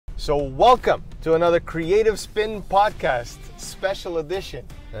So welcome to another Creative Spin podcast, special edition.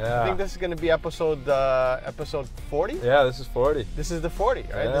 Yeah. I think this is going to be episode 40? Yeah, this is 40. This is the 40, right?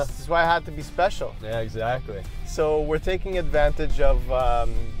 Yeah. This is why I had to be special. Yeah, exactly. So we're taking advantage of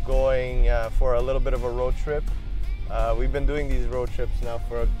going for a little bit of a road trip. We've been doing these road trips now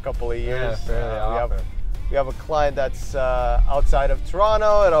for a couple of years. Yeah, fairly often. We have a client that's outside of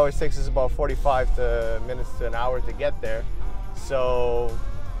Toronto. It always takes us about 45 minutes to an hour to get there. So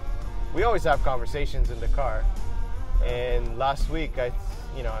we always have conversations in the car. And last week, I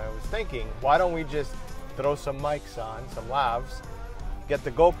was thinking, why don't we just throw some mics on, some lavs, get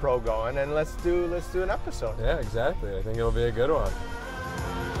the GoPro going, and let's do an episode. Yeah, exactly. I think it'll be a good one.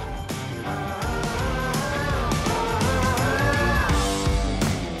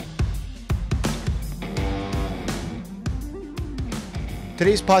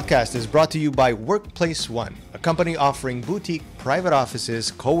 Today's podcast is brought to you by Workplace One, a company offering boutique private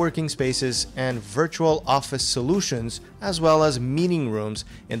offices, co-working spaces, and virtual office solutions, as well as meeting rooms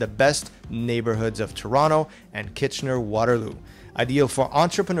in the best neighborhoods of Toronto and Kitchener-Waterloo. Ideal for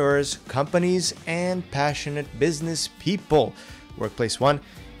entrepreneurs, companies, and passionate business people. Workplace One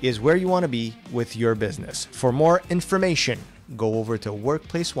is where you want to be with your business. For more information, go over to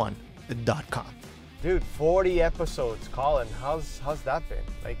workplaceone.com. Dude, 40 episodes. Colin, how's that been?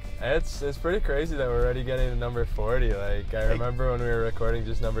 Like, It's pretty crazy that we're already getting to number 40. I remember when we were recording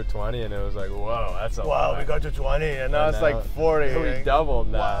just number 20, and it was like, whoa, that's a lot. Wow, we got to 20, and now it's like 40. We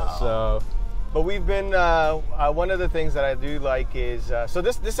doubled that. Wow. So, but we've been. One of the things that I do like is so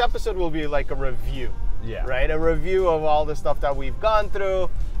this episode will be like a review. Yeah. Right. A review of all the stuff that we've gone through,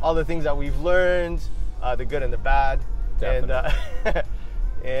 all the things that we've learned, the good and the bad. Definitely.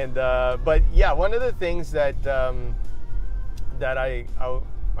 But yeah, one of the things that I'm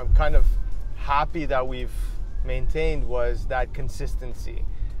kind of happy that we've maintained was that consistency.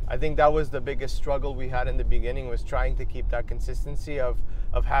 I think that was the biggest struggle we had in the beginning, was trying to keep that consistency of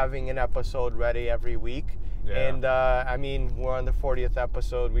having an episode ready every week. Yeah. And I mean, we're on the 40th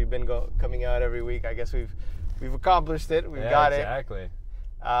episode. We've been coming out every week. I guess we've accomplished it. We've got exactly.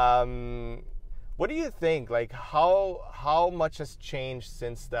 it. What do you think? Like, how much has changed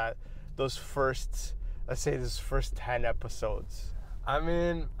since those first 10 episodes? I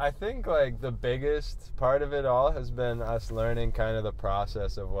mean, I think like the biggest part of it all has been us learning kind of the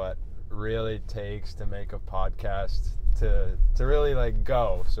process of what really takes to make a podcast to really like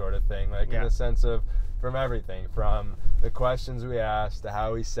go, sort of thing. Like, in the sense of from everything, from the questions we ask to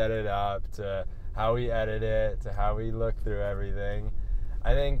how we set it up to how we edit it to how we look through everything.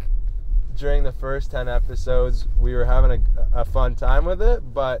 I think during the first 10 episodes, we were having a fun time with it,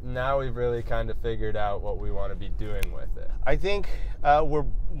 but now we've really kind of figured out what we want to be doing with it. I think we're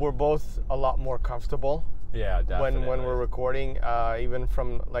both a lot more comfortable. Yeah, definitely. When we're recording, even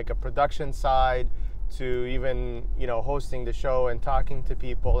from like a production side to even hosting the show and talking to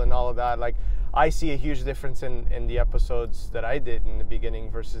people and all of that. Like, I see a huge difference in the episodes that I did in the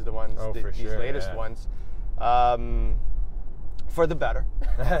beginning versus the ones these latest ones. For the better.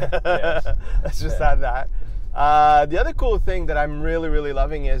 Yes. Let's just add that. The other cool thing that I'm really, really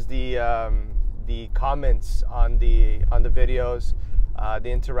loving is the comments on the videos, the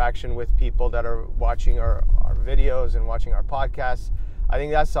interaction with people that are watching our videos and watching our podcasts. I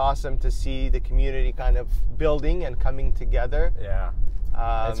think that's awesome to see the community kind of building and coming together. Yeah.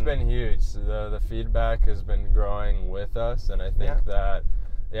 It's been huge. The feedback has been growing with us, and I think that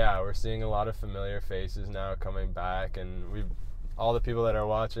we're seeing a lot of familiar faces now coming back, and all the people that are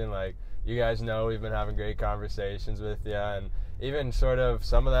watching, like, you guys know we've been having great conversations with you, and even sort of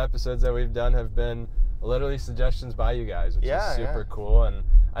some of the episodes that we've done have been literally suggestions by you guys, which is super cool. And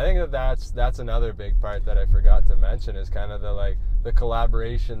I think that's another big part that I forgot to mention, is kind of the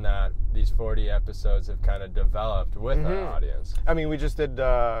collaboration that these 40 episodes have kind of developed with our audience. I mean, we just did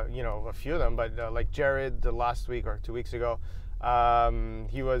a few of them, but like Jared last week or 2 weeks ago,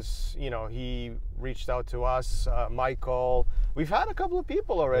 he reached out to us. Michael, we've had a couple of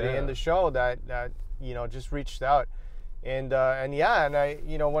people already in the show that just reached out, and I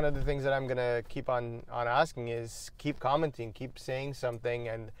one of the things that I'm gonna keep on asking is keep commenting, keep saying something,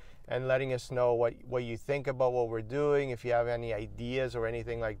 and letting us know what you think about what we're doing, if you have any ideas or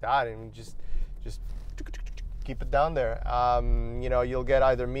anything like that, and just keep it down there. You'll get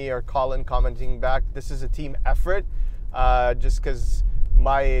either me or Colin commenting back. This is a team effort. Just because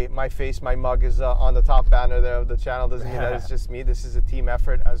my face, my mug is on the top banner there of the channel doesn't mean that it's just me. This is a team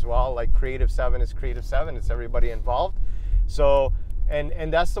effort as well. Like, Creative 7 is Creative 7. It's everybody involved. So,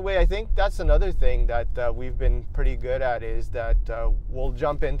 and that's the way. I think that's another thing that we've been pretty good at, is that we'll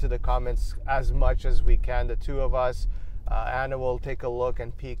jump into the comments as much as we can, the two of us. Anna will take a look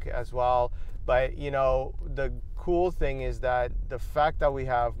and peek as well. But you know, the cool thing is that the fact that we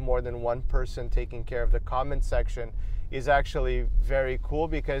have more than one person taking care of the comment section is actually very cool,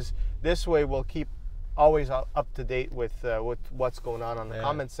 because this way we'll keep always up to date with what's going on the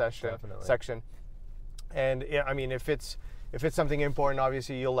comment section. And I mean, if it's something important,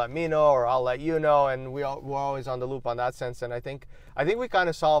 obviously you'll let me know, or I'll let you know, and we're always on the loop on that sense. And I think we kind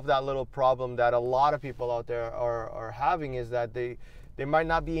of solved that little problem that a lot of people out there are having, is that they might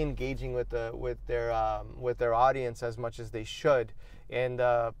not be engaging with their audience as much as they should. And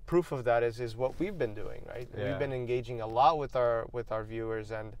proof of that is what we've been doing, right? Yeah. We've been engaging a lot with our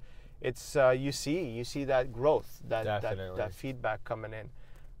viewers, and it's you see that growth, that feedback coming in.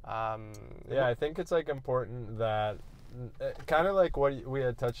 I think it's like important that, kind of like what we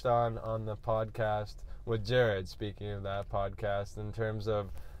had touched on the podcast with Jared, speaking of that podcast, in terms of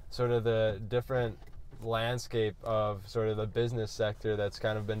sort of the different landscape of sort of the business sector that's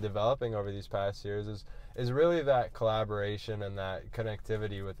kind of been developing over these past years, is really that collaboration and that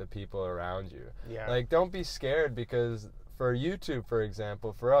connectivity with the people around you. Yeah. Like, don't be scared, because for YouTube, for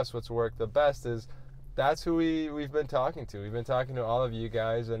example, for us, what's worked the best is that's who we've been talking to. We've been talking to all of you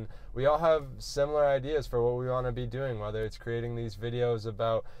guys, and we all have similar ideas for what we want to be doing, whether it's creating these videos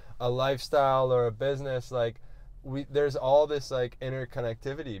about a lifestyle or a business. Like, there's all this like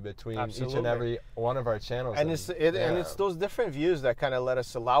interconnectivity between each and every one of our channels, and it's those different views that kind of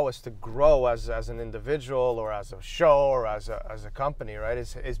allow us to grow as an individual, or as a show, or as a company, right?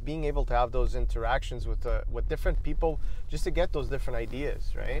 Is being able to have those interactions with different people, just to get those different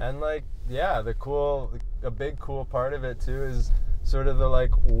ideas, right? And like, a big cool part of it too is sort of the like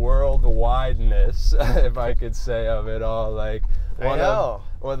worldwideness, if I could say, of it all. Like, one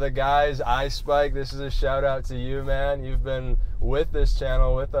of the guys, iSpike, this is a shout out to you, man. You've been with this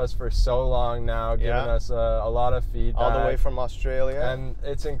channel with us for so long now, giving us a lot of feedback. All the way from Australia. And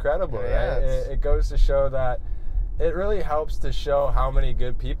it's incredible, right? It goes to show that it really helps to show how many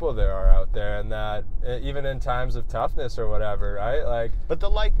good people there are out there, and that even in times of toughness or whatever, right? Like, but the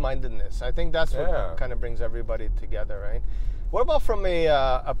like-mindedness, I think that's what kind of brings everybody together, right? What about from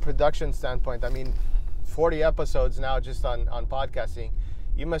a production standpoint? I mean, 40 episodes now just on podcasting.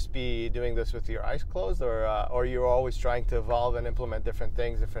 You must be doing this with your eyes closed, or you're always trying to evolve and implement different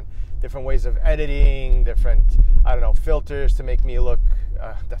things, different ways of editing, different, I don't know, filters to make me look.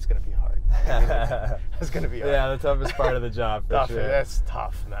 That's gonna be hard. That's gonna be hard. Yeah, the toughest part of the job, for sure. That's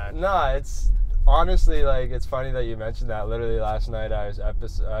tough, man. No, it's honestly, like, it's funny that you mentioned that. Literally last night I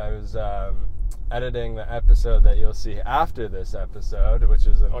was editing the episode that you'll see after this episode, which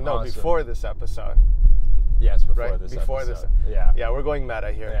is before this episode. Yes, before this episode. Yeah, we're going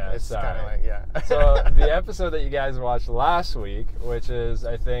meta here. Yeah, it's kind of like, So the episode that you guys watched last week, which is,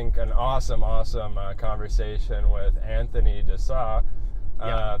 I think, an awesome conversation with Anthony Dessau,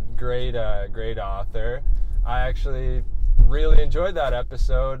 great author. I actually really enjoyed that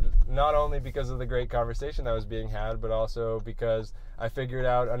episode, not only because of the great conversation that was being had, but also because I figured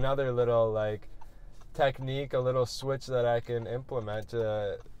out another little like technique, a little switch that I can implement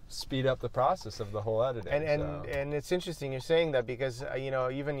to speed up the process of the whole editing. And it's interesting you're saying that, because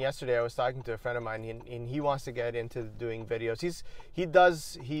even yesterday I was talking to a friend of mine, and he wants to get into doing videos.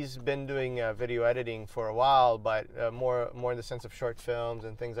 He's been doing video editing for a while, but more in the sense of short films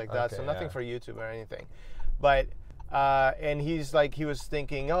and things like that. So nothing for YouTube or anything, but and he was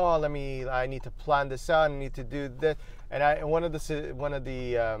thinking, I need to plan this out, I need to do this. And one of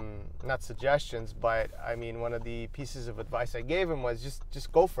the not suggestions, but I mean, one of the pieces of advice I gave him was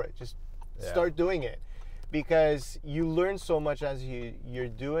just go for it. Just start doing it, because you learn so much as you're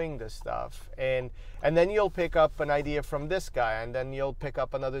doing this stuff, and then you'll pick up an idea from this guy, and then you'll pick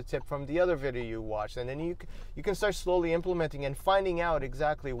up another tip from the other video you watched, and then you can start slowly implementing and finding out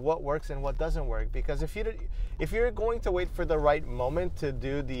exactly what works and what doesn't work. Because if you're going to wait for the right moment to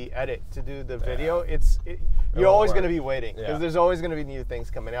do the edit, to do the video, you're always going to be waiting, because there's always going to be new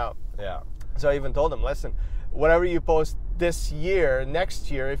things coming out. So I even told him, listen, whatever you post this year, next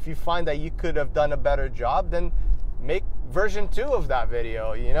year, if you find that you could have done a better job, then make version 2 of that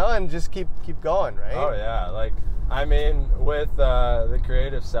video, and just keep going, right? Oh yeah, like, I mean, with the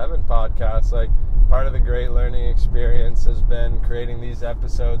Creative 7 podcast, like, part of the great learning experience has been creating these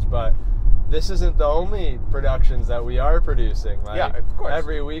episodes, but this isn't the only productions that we are producing. Like, of course.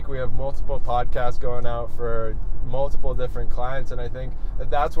 Every week we have multiple podcasts going out for multiple different clients, and I think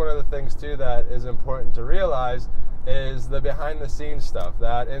that's one of the things too that is important to realize, is the behind the scenes stuff,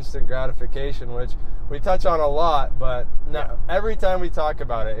 that instant gratification, which we touch on a lot, but every time we talk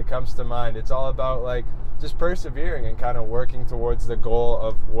about it, it comes to mind. It's all about like just persevering and kind of working towards the goal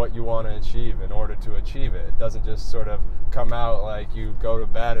of what you want to achieve in order to achieve it. It doesn't just sort of come out like you go to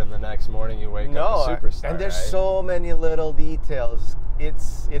bed and the next morning you wake up a superstar. And there's so many little details.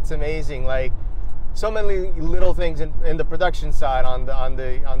 It's amazing. Like, so many little things in the production side, on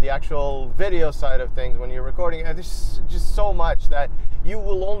the actual video side of things when you're recording. And there's just so much that you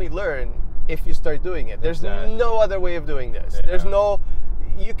will only learn if you start doing it. There's no other way of doing this. Yeah. There's no.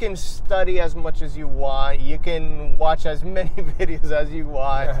 You can study as much as you want. You can watch as many videos as you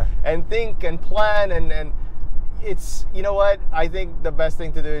want, and think and plan. And it's, you know what? I think the best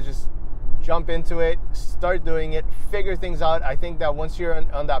thing to do is just jump into it, start doing it, figure things out. I think that once you're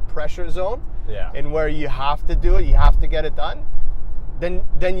on that pressure zone, and where you have to do it, you have to get it done,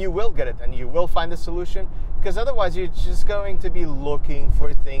 then you will get it done. You will find a solution, because otherwise you're just going to be looking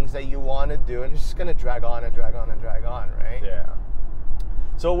for things that you want to do, and it's just going to drag on and drag on and drag on, right? Yeah.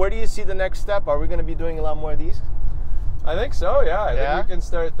 So where do you see the next step? Are we going to be doing a lot more of these? I think so, yeah. I think we can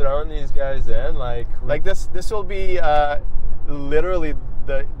start throwing these guys in. Like this will be literally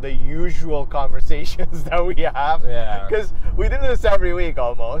the usual conversations that we have. Yeah. Because we do this every week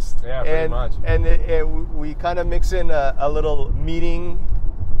almost. Yeah, pretty much. And we kind of mix in a little meeting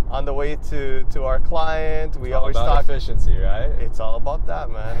on the way to our client. We always talk efficiency, right? It's all about that,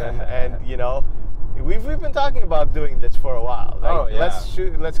 man. And you know, we've been talking about doing this for a while. Like,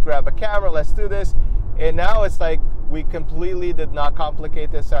 let's grab a camera, let's do this. And now it's like we completely did not complicate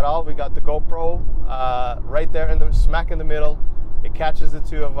this at all. We got the GoPro right there smack in the middle. It catches the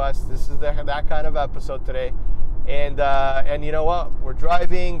two of us. This is that kind of episode today. And you know what? We're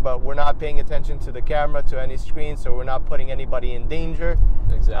driving, but we're not paying attention to the camera, to any screen, so we're not putting anybody in danger.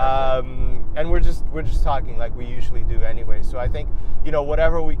 Exactly. And we're just talking like we usually do anyway. So I think, you know,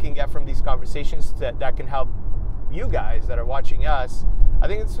 whatever we can get from these conversations that can help you guys that are watching us, I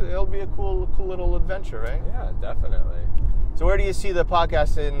think it'll be a cool little adventure, right? Yeah, definitely. So where do you see the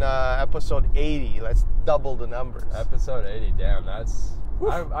podcast in episode 80? Let's double the numbers. Episode 80, damn, that's...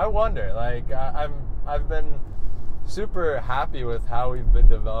 I wonder, like, I've been super happy with how we've been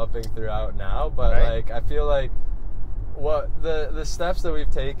developing throughout now, but like, I feel like what the steps that we've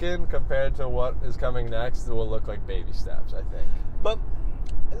taken compared to what is coming next will look like baby steps, I think. But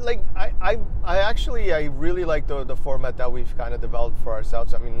like, I really like the format that we've kind of developed for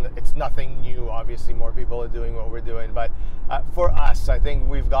ourselves. I mean, it's nothing new. Obviously, more people are doing what we're doing, but for us, I think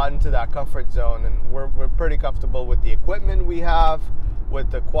we've gotten to that comfort zone, and we're pretty comfortable with the equipment we have,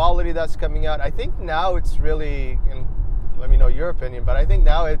 with the quality that's coming out. I think now it's really, and let me know your opinion, but I think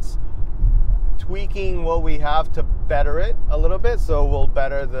now it's tweaking what we have to better it a little bit. So we'll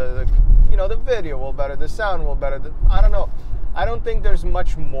better the video, we'll better the sound, we'll better I don't know. I don't think there's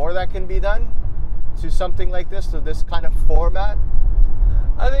much more that can be done to something like this, to this kind of format.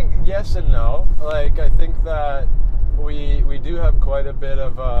 I think yes and no. Like, I think that we do have quite a bit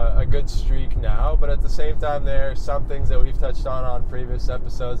of a good streak now, but at the same time, there are some things that we've touched on previous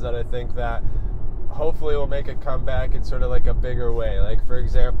episodes that I think that hopefully will make a comeback in sort of like a bigger way. Like, for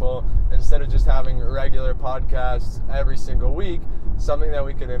example, instead of just having regular podcasts every single week, something that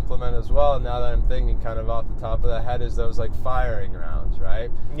we could implement as well, and now that I'm thinking kind of off the top of the head, is those like firing rounds, right?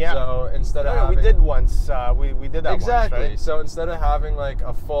 Yeah. So instead of having... we did once, we did that exactly. once, right? So instead of having like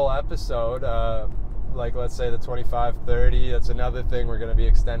a full episode, like let's say the 25-30, that's another thing. We're going to be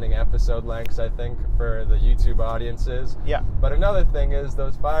extending episode lengths, I think, for the YouTube audiences. Yeah. But another thing is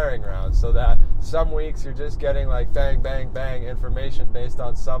those firing rounds, so that some weeks you're just getting like bang, bang, bang information based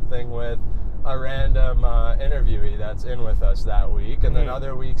on something with a random interviewee that's in with us that week, and then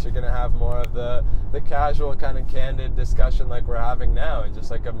other weeks you're going to have more of the casual kind of candid discussion like we're having now, and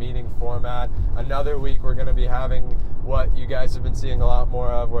just like a meeting format. Another week we're going to be having what you guys have been seeing a lot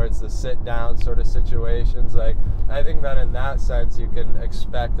more of, where it's the sit down sort of situations. Like, I think that in that sense you can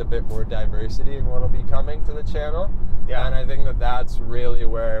expect a bit more diversity in what'll be coming to the channel. Yeah. And I think that that's really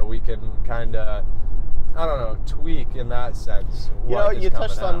where we can kind of, I don't know, tweak in that sense. You know, you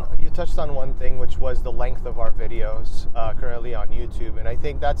touched on one thing, which was the length of our videos currently on YouTube, and I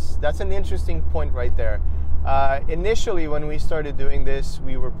think that's an interesting point right there. Initially, when we started doing this,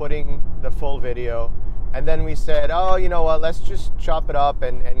 we were putting the full video, and then we said, oh, you know what, let's just chop it up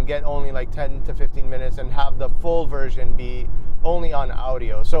and get only like 10 to 15 minutes and have the full version be only on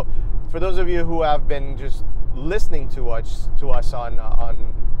audio. So for those of you who have been just listening to us on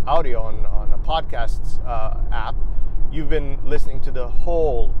audio on a podcast app, you've been listening to the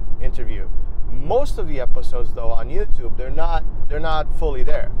whole interview. Most of the episodes, though, on YouTube, they're not fully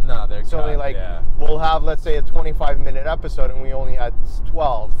there. No, they're it's only like, we'll have, let's say, a 25-minute episode, and we only had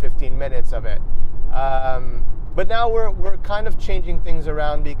 15 minutes of it. But now we're kind of changing things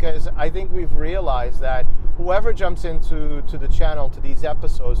around, because I think we've realized that whoever jumps into the channel, to these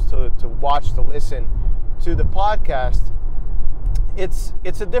episodes, to watch, to listen to the podcast, it's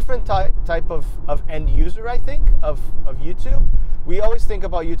a different type of end user, I think, of YouTube. We always think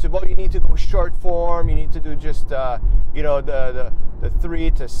about YouTube, oh, you need to go short form, you need to do just the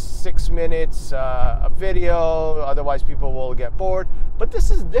 3 to 6 minutes of video, otherwise people will get bored. But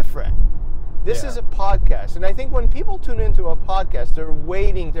this is different. This is a podcast, and I think when people tune into a podcast,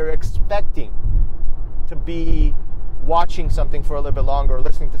 they're expecting to be watching something for a little bit longer, or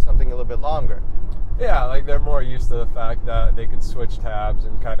listening to something a little bit longer. Yeah, like they're more used to the fact that they can switch tabs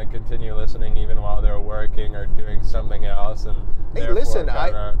and kind of continue listening even while they're working or doing something else. And hey, listen,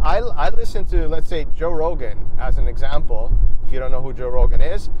 I listen to, let's say, Joe Rogan as an example. If you don't know who Joe Rogan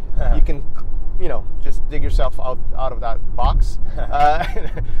is, you can, just dig yourself out of that box.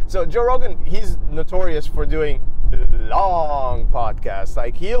 So Joe Rogan, he's notorious for doing long podcasts.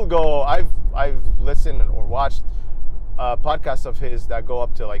 Like he'll go, I've listened or watched podcasts of his that go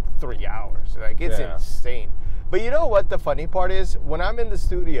up to like 3 hours. Like it's insane. But you know what the funny part is? When I'm in the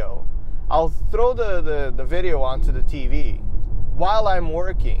studio, I'll throw the video onto the TV while I'm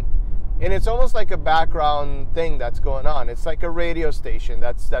working, and it's almost like a background thing that's going on. It's like a radio station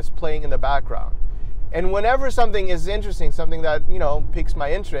that's playing in the background. And whenever something is interesting, something that piques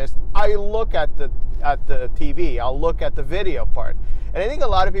my interest, I look at the TV. I'll look at the video part. And I think a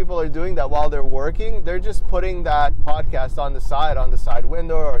lot of people are doing that while they're working. They're just putting that podcast on the side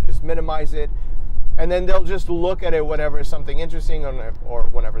window, or just minimize it, and then they'll just look at it whenever it's something interesting or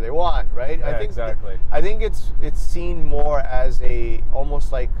whenever they want, right? Yeah, exactly. I think it's seen more as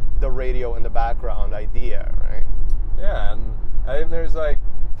almost like the radio in the background idea, right? Yeah, and I think there's like,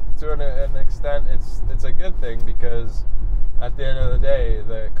 to an extent, it's a good thing, because at the end of the day,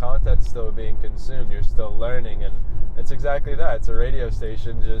 the content's still being consumed. You're still learning, and it's exactly that. It's a radio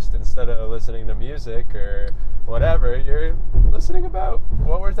station. Just instead of listening to music or whatever, you're listening about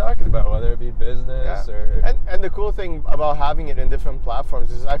what we're talking about, whether it be business or. And the cool thing about having it in different platforms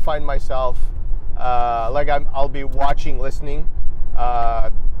is I find myself I'll be listening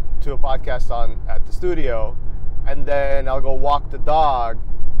to a podcast at the studio, and then I'll go walk the dog.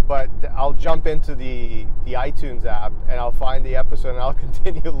 But I'll jump into the iTunes app, and I'll find the episode, and I'll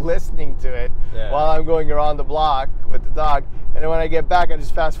continue listening to it while I'm going around the block with the dog. And then when I get back, I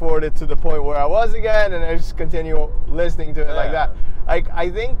just fast forward it to the point where I was again, and I just continue listening to it like that. Like I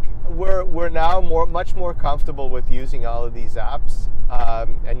think we're now much more comfortable with using all of these apps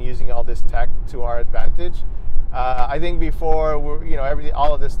and using all this tech to our advantage. I think before,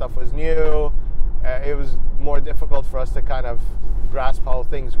 all of this stuff was new. It was more difficult for us to kind of grasp how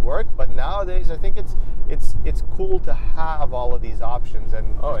things work, but nowadays I think it's cool to have all of these options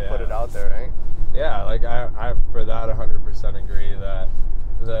and just put it out there, right? Yeah, like I for that 100% agree that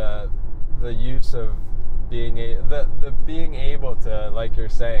the use of being being able to, like you're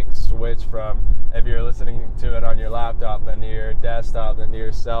saying, switch from, if you're listening to it on your laptop, then to your desktop, then to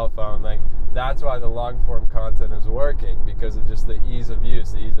your cell phone, like that's why the long form content is working, because of just the ease of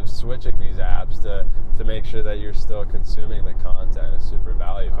use, the ease of switching these apps to make sure that you're still consuming the content is super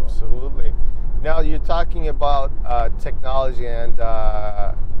valuable. Absolutely. Now you're talking about technology, and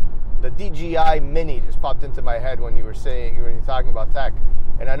the DJI Mini just popped into my head when you were talking about tech.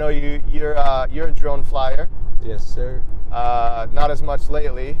 And I know you're a drone flyer. Yes, sir. Not as much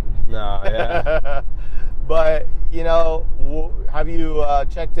lately. No, yeah. But have you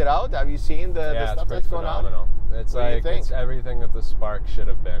checked it out? Have you seen the stuff that's going on? It's it's everything that the Spark should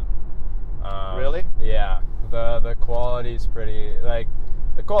have been. Really? Yeah. The quality's pretty,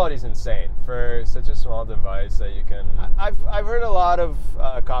 the quality's insane for such a small device that you can. I've heard a lot of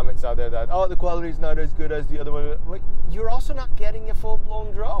comments out there that the quality's not as good as the other one. But you're also not getting a full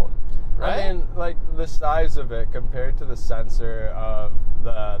blown drone, right? I mean, like the size of it compared to the sensor of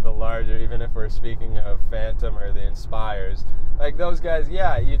the larger, even if we're speaking of Phantom or the Inspires, like those guys, you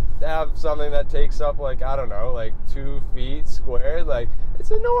have something that takes up 2 feet squared,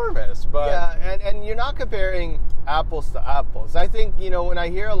 it's enormous. But and you're not comparing apples to apples. I think when I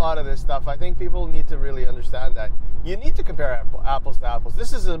hear a lot of this stuff, I think people need to really understand that you need to compare apples to apples.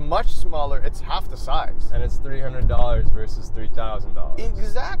 This is a much smaller, it's half the size, and it's $300 versus $3,000.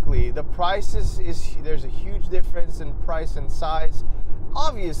 Exactly. The price is there's a huge difference in price and size.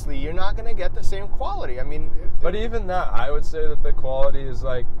 Obviously, you're not going to get the same quality. I mean, but even that, I would say that the quality is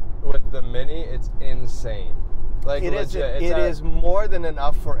with the Mini, it's insane. It is more than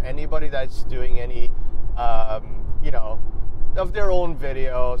enough for anybody that's doing any, of their own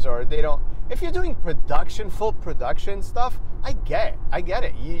videos, or they don't. If you're doing full production stuff, I get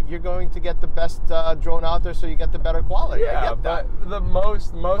it. You're going to get the best drone out there, so you get the better quality. Yeah, I get that. but the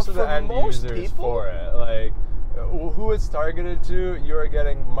most of the end users people, for it, like who it's targeted to, you are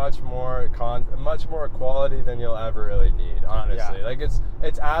getting much more quality than you'll ever really need. Honestly, yeah. like it's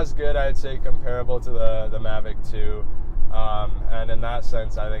as good, I'd say, comparable to the Mavic 2. And in that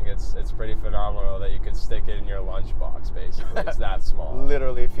sense, I think it's pretty phenomenal that you could stick it in your lunchbox. Basically, it's that small.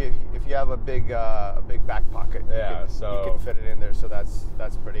 Literally, if you have a big back pocket, you can fit it in there. So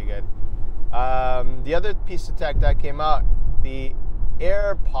that's pretty good. The other piece of tech that came out, the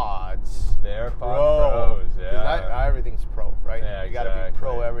AirPods. The AirPods Pros, yeah. Everything's pro, right? Yeah, you gotta be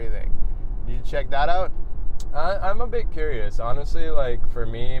pro everything. Did you check that out? I'm a bit curious, honestly. Like for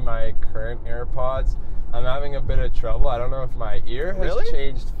me, my current AirPods, I'm having a bit of trouble. I don't know if my ear has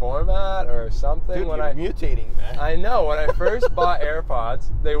changed format or something. Dude, you're mutating, man. I know. When I first bought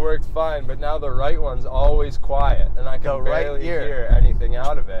AirPods, they worked fine, but now the right one's always quiet, and I can barely hear anything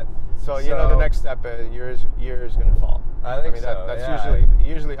out of it. So you know the next step, your ear is gonna fall. I think so. That's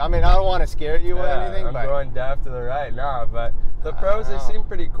usually. I mean, I don't want to scare you with anything. I'm going deaf to the right now, but the pros, they seem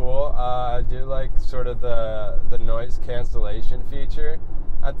pretty cool. I do like sort of the noise cancellation feature.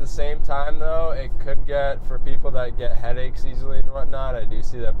 At the same time, though, it could get, for people that get headaches easily and whatnot, I do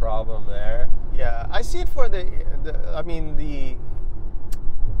see that problem there. Yeah, I see it for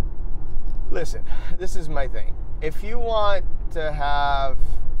listen, this is my thing. If you want to have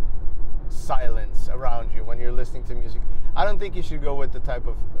silence around you when you're listening to music, I don't think you should go with that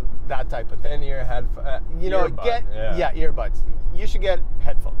type of thing. In your headphones. Earbuds. You should get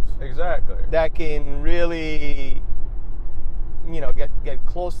headphones. Exactly. That can really, get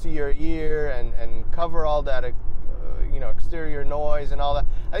close to your ear and cover all that, exterior noise and all that.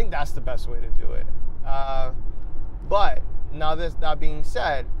 I think that's the best way to do it. But now that being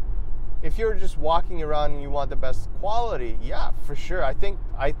said, if you're just walking around and you want the best quality, yeah, for sure. I think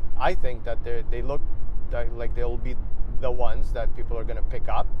that they look like they'll be the ones that people are going to pick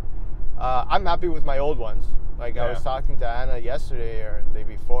up. I'm happy with my old ones. Like I was talking to Anna yesterday or the day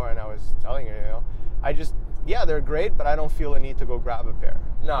before, and I was telling her, they're great, but I don't feel a need to go grab a pair.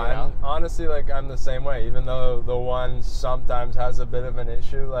 No, and honestly, I'm the same way. Even though the one sometimes has a bit of an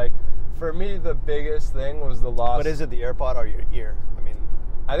issue, like for me, the biggest thing was the loss. But is it the AirPod or your ear?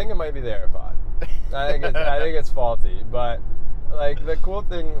 I think it might be the AirPod. I think it's faulty. But like the cool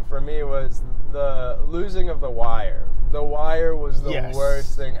thing for me was the losing of the wire. The wire was the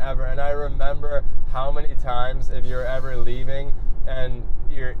worst thing ever, and I remember how many times if you're ever leaving and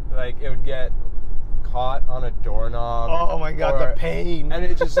you're like, it would get caught on a doorknob. Oh my God, the pain! And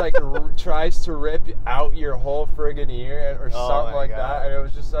it just tries to rip out your whole friggin' ear or something like that, and it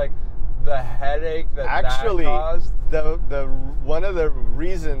was just like the headache that caused. The one of the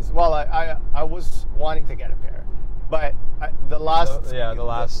reasons. Well, I was wanting to get a pair, but the last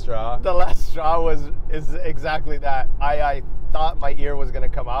straw. The last straw is exactly that. I thought my ear was gonna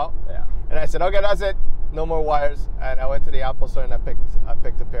come out. Yeah. And I said, okay, that's it. No more wires. And I went to the Apple store and I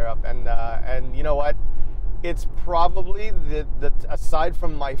picked a pair up. And you know what? It's probably the aside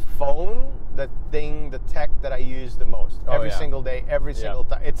from my phone, the tech that I use the most every single day, every single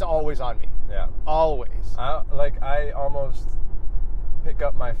time. It's always on me. Yeah. Always. I almost pick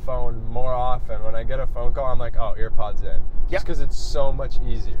up my phone more often. When I get a phone call, I'm like, oh, earpods in. Just because it's so much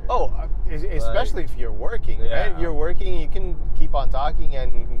easier. Oh, especially if you're working, right? You're working, you can keep on talking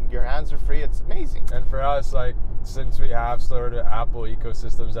and your hands are free. It's amazing. And for us, since we have sort of Apple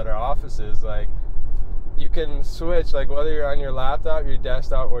ecosystems at our offices, you can switch, whether you're on your laptop, your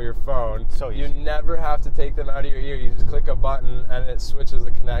desktop, or your phone. So you never have to take them out of your ear. You just click a button and it switches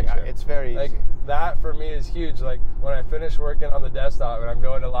the connection. Yeah, it's very easy. That for me is huge. When I finish working on the desktop and I'm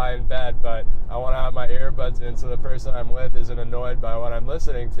going to lie in bed, but I want to have my earbuds in so the person I'm with isn't annoyed by what I'm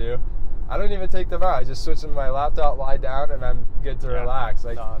listening to, I don't even take them out. I just switch them to my laptop, lie down, and I'm good to relax.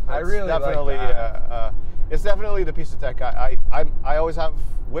 I really definitely like that. It's definitely the piece of tech I always have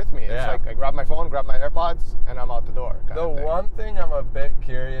with me. It's I grab my phone, grab my AirPods, and I'm out the door. The one thing I'm a bit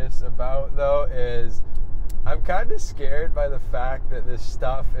curious about, though, is I'm kind of scared by the fact that this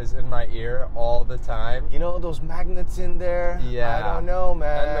stuff is in my ear all the time. You know, those magnets in there? Yeah. I don't know,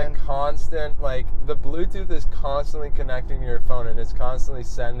 man. And the constant, the Bluetooth is constantly connecting to your phone, and it's constantly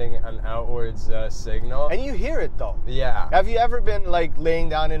sending an outwards signal. And you hear it, though. Yeah. Have you ever been, laying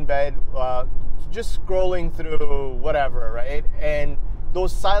down in bed, just scrolling through whatever, right? And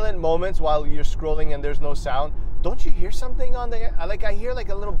those silent moments while you're scrolling and there's no sound, don't you hear something on the I hear a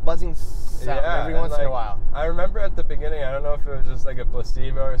little buzzing sound every once in a while. I remember at the beginning, I don't know if it was just a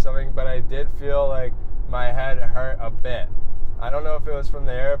placebo or something, but I did feel like my head hurt a bit. I don't know if it was from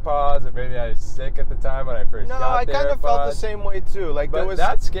the AirPods or maybe I was sick at the time when I first got the AirPods. No, I kind of felt the same way too. Like, but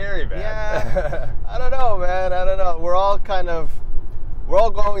that's scary, man. Yeah, I don't know, man. I don't know. We're all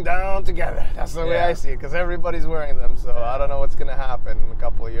going down together. That's the way I see it, because everybody's wearing them. So I don't know what's going to happen in a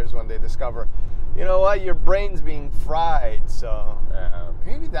couple of years when they discover, you know what, your brain's being fried. So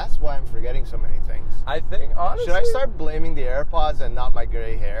maybe that's why I'm forgetting so many things. I think, honestly, should I start blaming the AirPods and not my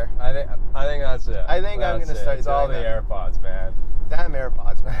gray hair? I think that's it. I think I'm going to start It's all the AirPods, man. Damn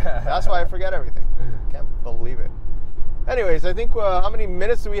AirPods, man. That's why I forget everything. Can't believe it. Anyways, I think how many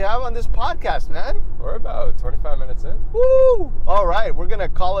minutes do we have on this podcast, man? We're about 25 minutes in. Woo! All right, we're gonna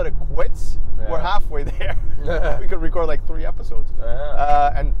call it a quits. Yeah. We're halfway there. We could record like 3 episodes,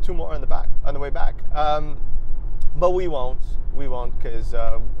 and 2 more on the way back. But we won't, because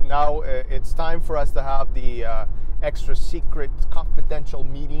now it's time for us to have the extra secret, confidential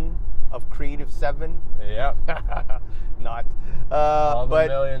meeting of Creative 7. Yep. Not. All the $1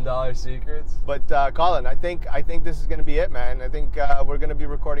 million secrets. But Colin, I think this is going to be it, man. I think we're going to be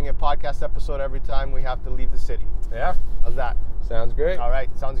recording a podcast episode every time we have to leave the city. Yeah. How's that? Sounds great. All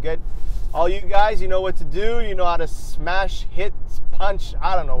right, sounds good. All you guys, you know what to do. You know how to smash, hit, punch,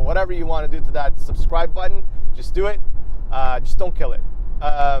 I don't know, whatever you want to do to that subscribe button. Just do it. Just don't kill it.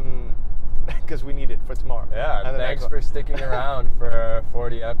 Because we need it for tomorrow. Yeah, and thanks for sticking around for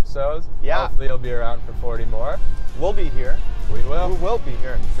 40 episodes. Yeah. Hopefully you'll be around for 40 more. We'll be here. We will. We will be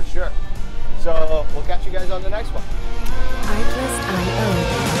here, for sure. So we'll catch you guys on the next one. Artlist.io